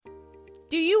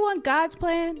Do you want God's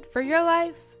plan for your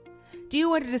life? Do you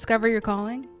want to discover your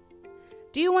calling?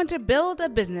 Do you want to build a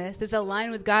business that's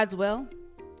aligned with God's will?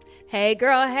 Hey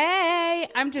girl, hey!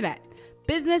 I'm Jeanette,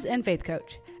 business and faith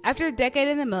coach. After a decade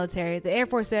in the military, the Air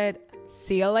Force said,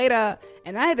 see you later,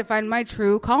 and I had to find my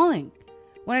true calling.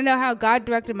 Want to know how God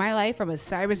directed my life from a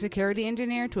cybersecurity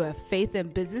engineer to a faith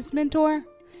and business mentor?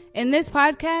 In this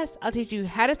podcast, I'll teach you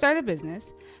how to start a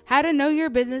business, how to know your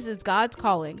business is God's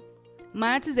calling,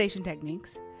 monetization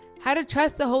techniques, how to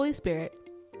trust the Holy Spirit,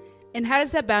 and how to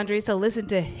set boundaries to listen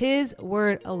to His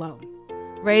word alone.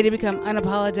 Ready to become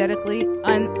unapologetically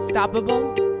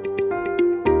unstoppable?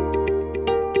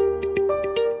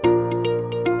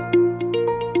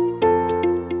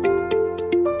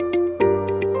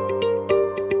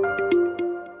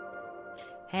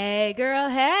 Hey girl,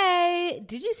 hey!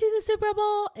 Did you see the Super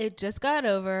Bowl? It just got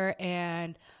over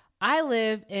and I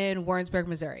live in Warrensburg,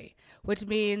 Missouri, which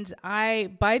means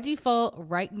I, by default,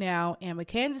 right now am a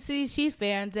Kansas City Chiefs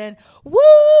fan and woo, woo,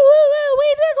 woo,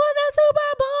 we just won the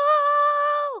Super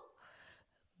Bowl!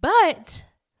 But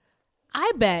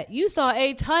I bet you saw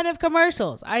a ton of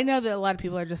commercials. I know that a lot of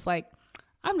people are just like,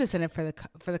 I'm just in it for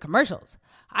the commercials.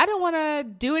 I don't want to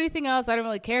do anything else. I don't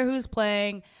really care who's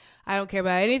playing. I don't care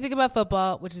about anything about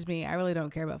football, which is me. I really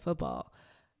don't care about football.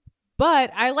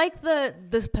 But I like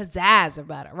this pizzazz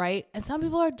about it, right? And some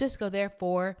people are just go there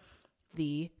for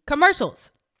the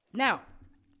commercials. Now,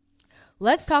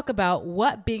 let's talk about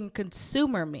what being a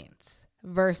consumer means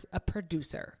versus a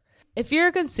producer. If you're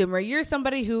a consumer, you're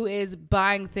somebody who is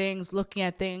buying things, looking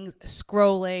at things,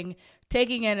 scrolling,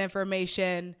 taking in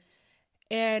information,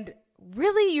 and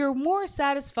really you're more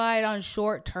satisfied on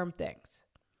short-term things.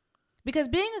 Because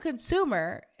being a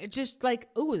consumer, it's just like,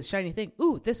 ooh, this shiny thing.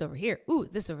 Ooh, this over here. Ooh,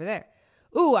 this over there.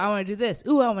 Ooh, I want to do this.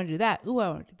 Ooh, I want to do that. Ooh, I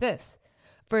want to do this.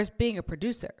 Versus being a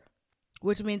producer,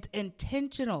 which means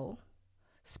intentional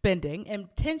spending,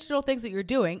 intentional things that you're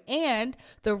doing. And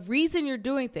the reason you're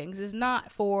doing things is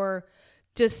not for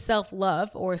just self-love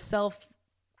or self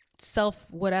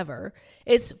whatever.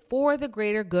 It's for the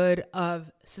greater good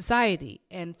of society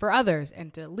and for others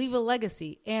and to leave a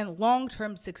legacy and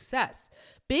long-term success.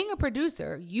 Being a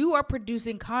producer, you are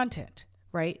producing content,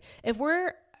 right? If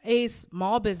we're a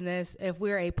small business, if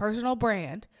we're a personal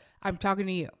brand, I'm talking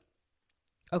to you,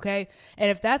 okay? And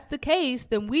if that's the case,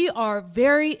 then we are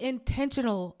very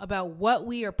intentional about what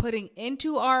we are putting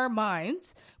into our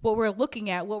minds, what we're looking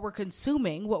at, what we're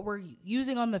consuming, what we're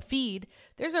using on the feed.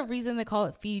 There's a reason they call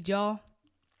it feed, y'all,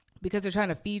 because they're trying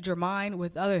to feed your mind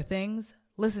with other things.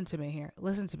 Listen to me here.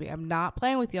 Listen to me. I'm not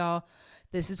playing with y'all.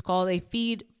 This is called a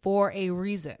feed for a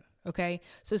reason, okay?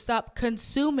 So stop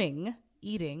consuming,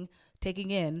 eating,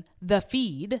 taking in the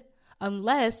feed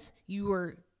unless you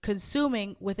are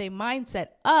consuming with a mindset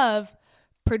of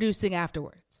producing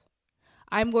afterwards.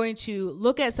 I'm going to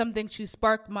look at something to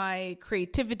spark my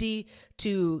creativity,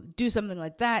 to do something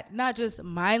like that, not just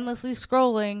mindlessly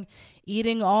scrolling,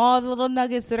 eating all the little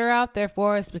nuggets that are out there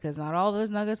for us, because not all those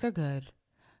nuggets are good.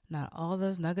 Not all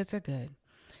those nuggets are good.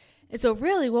 And so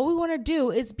really what we want to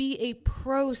do is be a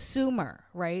prosumer,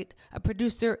 right? A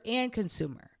producer and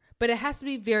consumer. But it has to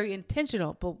be very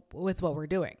intentional with what we're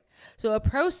doing. So a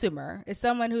prosumer is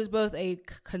someone who's both a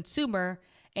consumer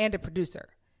and a producer.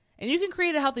 And you can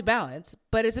create a healthy balance,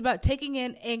 but it's about taking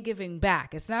in and giving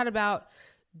back. It's not about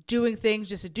doing things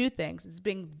just to do things. It's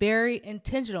being very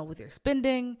intentional with your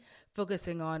spending,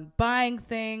 focusing on buying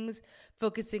things,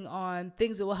 focusing on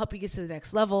things that will help you get to the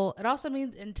next level. It also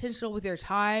means intentional with your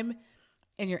time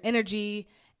and your energy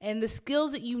and the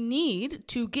skills that you need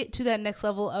to get to that next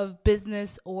level of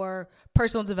business or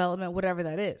personal development, whatever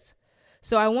that is.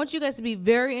 So I want you guys to be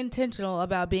very intentional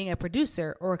about being a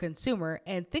producer or a consumer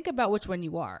and think about which one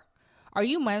you are. Are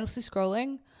you mindlessly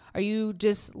scrolling? Are you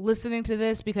just listening to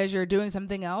this because you're doing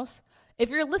something else? If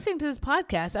you're listening to this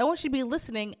podcast, I want you to be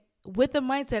listening with the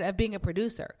mindset of being a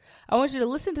producer. I want you to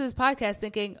listen to this podcast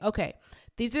thinking, okay,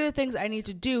 these are the things I need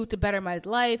to do to better my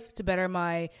life, to better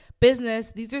my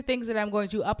business. These are things that I'm going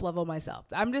to up-level myself.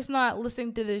 I'm just not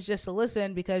listening to this just to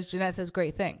listen because Jeanette says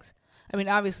great things. I mean,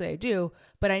 obviously I do,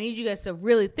 but I need you guys to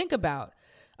really think about,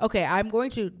 okay, I'm going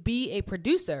to be a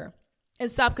producer and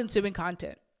stop consuming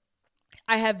content.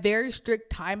 I have very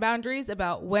strict time boundaries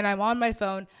about when I'm on my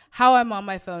phone, how I'm on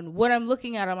my phone, what I'm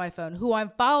looking at on my phone, who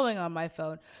I'm following on my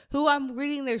phone, who I'm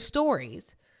reading their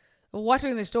stories,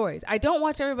 watching their stories. I don't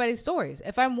watch everybody's stories.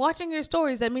 If I'm watching your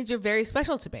stories, that means you're very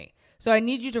special to me. So I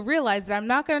need you to realize that I'm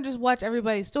not going to just watch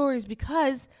everybody's stories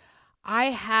because I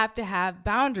have to have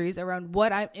boundaries around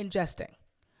what I'm ingesting.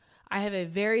 I have a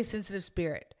very sensitive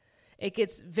spirit.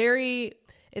 It's very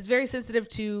sensitive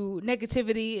to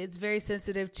negativity. It's very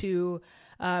sensitive to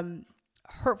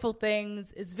hurtful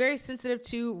things. It's very sensitive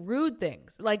to rude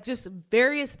things, like just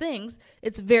various things.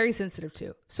 It's very sensitive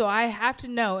to. So I have to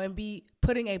know and be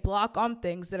putting a block on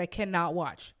things that I cannot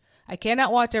watch. I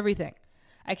cannot watch everything.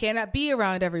 I cannot be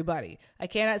around everybody. I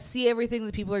cannot see everything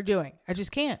that people are doing. I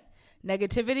just can't.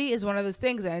 Negativity is one of those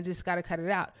things, and I just got to cut it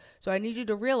out. So I need you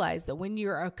to realize that when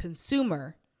you're a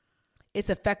consumer, it's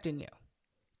affecting you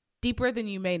deeper than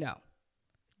you may know.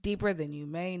 Deeper than you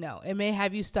may know. It may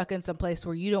have you stuck in some place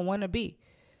where you don't want to be.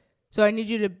 So I need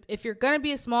you to, if you're going to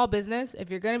be a small business,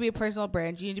 if you're going to be a personal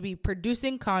brand, you need to be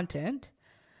producing content,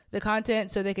 the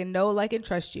content so they can know, like, and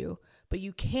trust you. But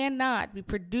you cannot be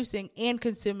producing and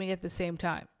consuming at the same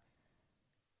time.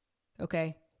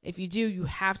 Okay? If you do, you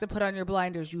have to put on your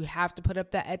blinders. You have to put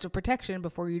up that edge of protection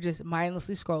before you're just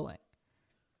mindlessly scrolling.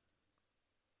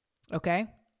 Okay?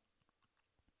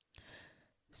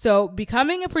 So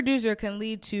becoming a producer can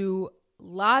lead to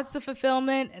lots of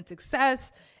fulfillment and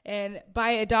success. And by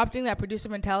adopting that producer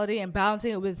mentality and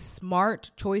balancing it with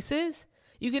smart choices,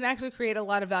 you can actually create a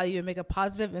lot of value and make a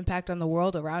positive impact on the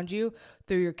world around you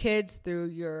through your kids, through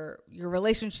your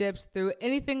relationships, through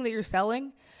anything that you're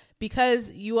selling,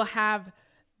 because you will have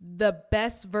the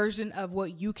best version of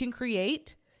what you can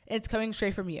create. It's coming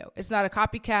straight from you. It's not a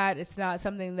copycat. It's not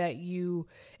something that you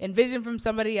envision from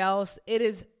somebody else. It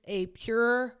is a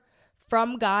pure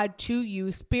from God to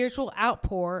you spiritual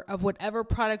outpour of whatever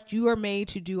product you are made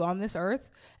to do on this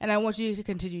earth. And I want you to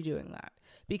continue doing that,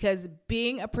 because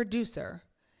being a producer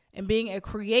and being a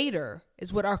creator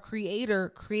is what our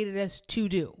Creator created us to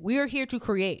do. We are here to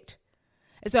create.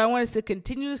 And so I want us to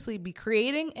continuously be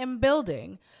creating and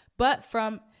building, but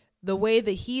from the way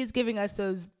that He is giving us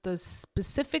those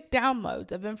specific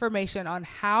downloads of information on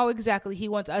how exactly He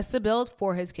wants us to build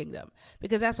for His kingdom,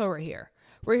 because that's why we're here.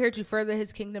 We're here to further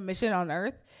His kingdom mission on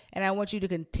earth. And I want you to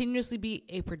continuously be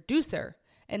a producer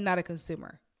and not a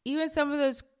consumer. Even some of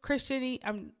those Christian,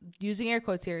 I'm using air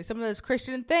quotes here, some of those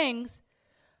Christian things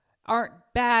aren't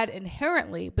bad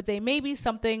inherently, but they may be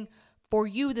something for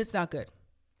you that's not good.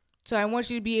 So I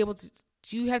want you to be able to,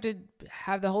 you have to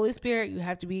have the Holy Spirit. You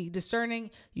have to be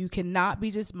discerning. You cannot be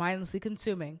just mindlessly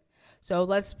consuming. So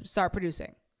let's start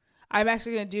producing. I'm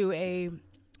actually going to do a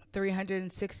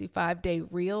 365-day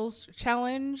Reels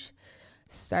challenge.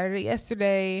 Started it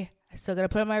yesterday. I still got to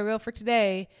put on my reel for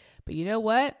today. But you know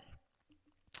what?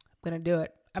 I'm going to do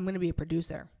it. I'm going to be a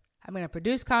producer. I'm going to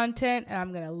produce content, and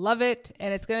I'm going to love it.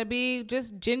 And it's going to be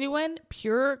just genuine,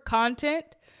 pure content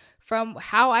from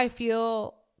how I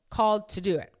feel called to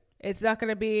do it. It's not going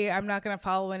to be, I'm not going to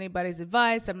follow anybody's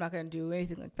advice. I'm not going to do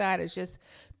anything like that. It's just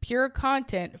pure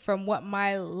content from what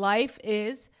my life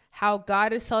is, how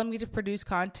God is telling me to produce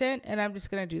content, and I'm just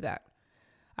going to do that.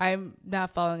 I'm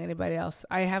not following anybody else.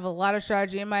 I have a lot of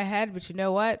strategy in my head, but you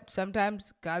know what?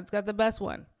 Sometimes God's got the best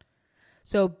one.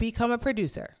 So become a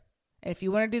producer. And if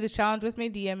you want to do this challenge with me,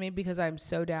 DM me, because I'm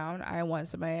so down. I want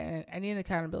somebody, I need an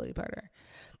accountability partner.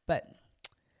 But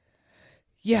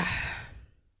yeah.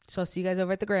 So I'll see you guys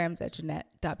over at the Grams at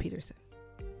Jeanette.Peterson.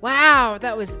 Wow,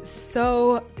 that was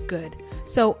so good.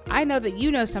 So I know that you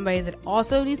know somebody that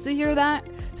also needs to hear that.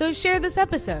 So share this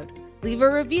episode. Leave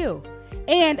a review.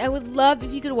 And I would love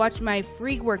if you could watch my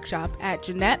free workshop at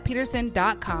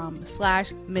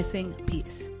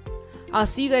JeanettePeterson.com/missingpiece. I'll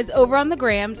see you guys over on the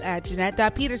Grams at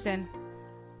Jeanette.Peterson.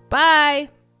 Bye.